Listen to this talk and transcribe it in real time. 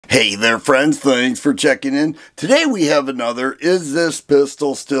Hey there friends, thanks for checking in. Today we have another Is This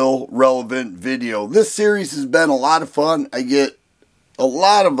Pistol Still Relevant video. This series has been a lot of fun. I get a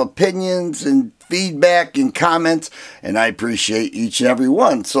lot of opinions and feedback and comments, and I appreciate each and every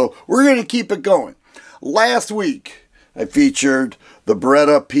one. So we're going to keep it going. Last week I featured the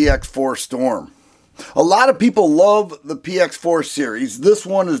Beretta PX4 Storm. A lot of people love the PX4 series. This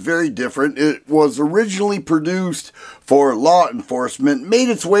one is very different. It was originally produced for law enforcement, made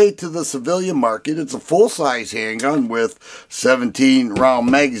its way to the civilian market. It's a full-size handgun with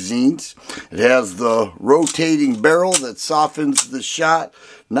 17-round magazines. It has the rotating barrel that softens the shot.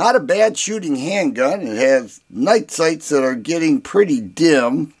 Not a bad shooting handgun. It has night sights that are getting pretty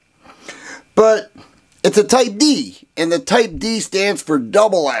dim, but it's a Type D, and the Type D stands for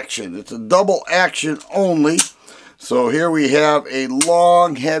double action. It's a double action only. So here we have a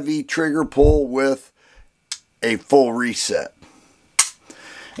long, heavy trigger pull with a full reset.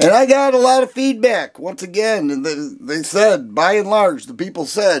 And I got a lot of feedback. Once again, and they said, by and large, the people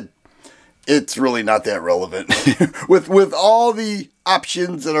said, it's really not that relevant. with all the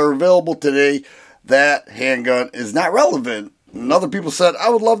options that are available today, that handgun is not relevant. And other people said,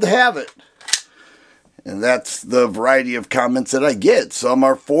 I would love to have it. And that's the variety of comments that I get. Some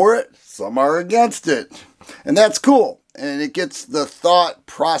are for it, some are against it. And that's cool. And it gets the thought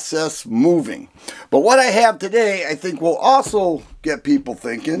process moving. But what I have today, I think will also get people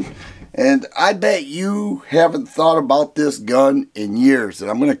thinking. And I bet you haven't thought about this gun in years.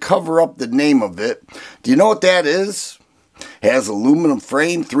 And I'm going to cover up the name of it. Do you know what that is? It has aluminum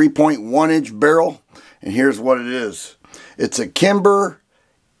frame, 3.1-inch barrel. And here's what it is. It's a Kimber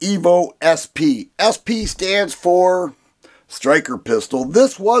Evo SP. SP stands for striker pistol.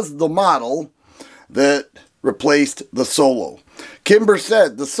 This was the model that replaced the Solo. Kimber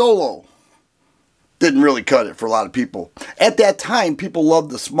said the Solo didn't really cut it for a lot of people. At that time, people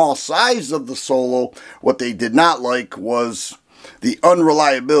loved the small size of the Solo. What they did not like was the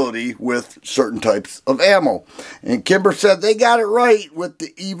unreliability with certain types of ammo. And Kimber said they got it right with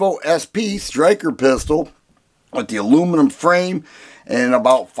the Evo SP striker pistol with the aluminum frame. And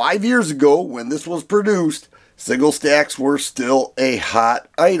about 5 years ago, when this was produced, single stacks were still a hot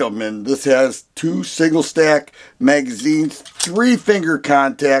item. And this has 2 single stack magazines, 3-finger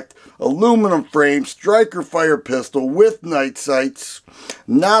contact, aluminum frame, striker fire pistol with night sights.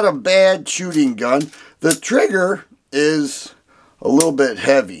 Not a bad shooting gun. The trigger is a little bit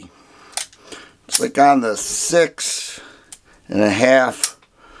heavy. It's like on the 6.5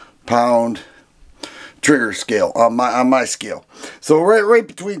 pound trigger scale on my scale. So right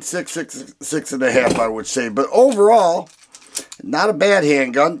between 6.5, I would say. But overall, not a bad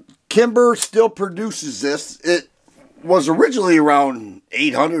handgun. Kimber still produces this. It was originally around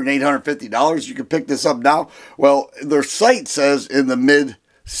 $800 and $850. You can pick this up now. Well, their site says in the mid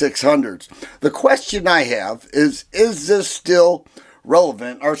 600s. The question I have is this still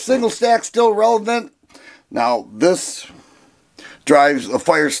relevant? Are single stacks still relevant? Now, this drives a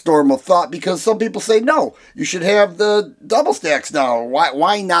firestorm of thought because some people say, no, you should have the double stacks now.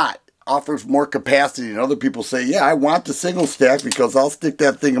 Why not? Offers more capacity. And other people say, yeah, I want the single stack because I'll stick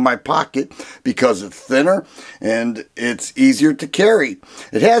that thing in my pocket because it's thinner and it's easier to carry.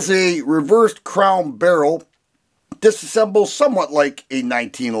 It has a reversed crown barrel, disassembles somewhat like a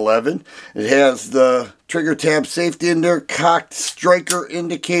 1911. It has the trigger tab safety in there, cocked striker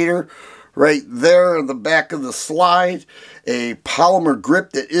indicator right there in the back of the slide, a polymer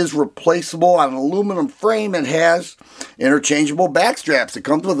grip that is replaceable on an aluminum frame and has interchangeable back straps. It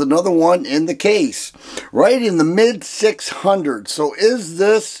comes with another one in the case. Right in the mid 600s. So is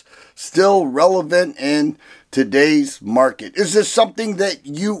this still relevant in today's market? Is this something that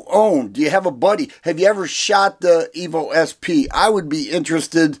you own? Do you have a buddy? Have you ever shot the Evo SP? I would be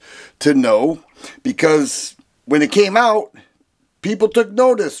interested to know because when it came out, people took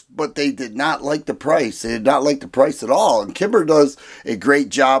notice, but they did not like the price. They did not like the price at all. And Kimber does a great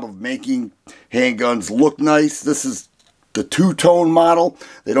job of making handguns look nice. This is the two-tone model.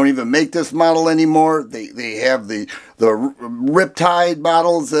 They don't even make this model anymore. They have the Riptide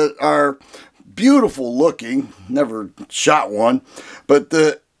models that are beautiful looking. Never shot one. But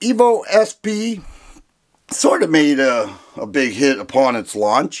the Evo SP sort of made a big hit upon its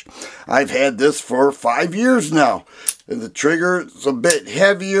launch. I've had this for 5 years now. And the trigger is a bit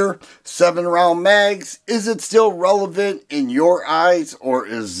heavier, 7-round mags. Is it still relevant in your eyes, or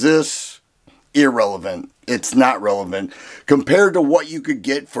is this irrelevant? It's not relevant compared to what you could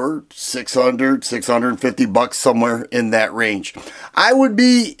get for $600, $650 somewhere in that range. I would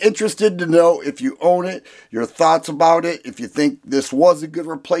be interested to know if you own it, your thoughts about it, if you think this was a good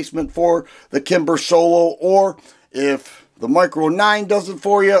replacement for the Kimber Solo, or if the Micro 9 does it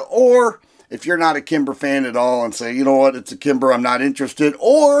for you, or if you're not a Kimber fan at all and say, you know what, it's a Kimber, I'm not interested,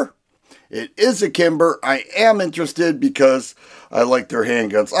 or it is a Kimber, I am interested because I like their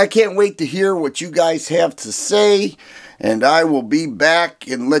handguns. I can't wait to hear what you guys have to say, and I will be back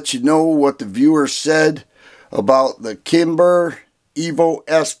and let you know what the viewers said about the Kimber Evo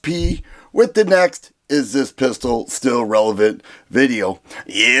SP with the next Is This Pistol Still Relevant video.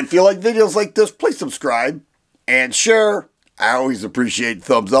 If you like videos like this, please subscribe and share. I always appreciate the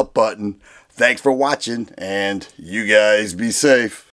thumbs up button. Thanks for watching, and you guys be safe.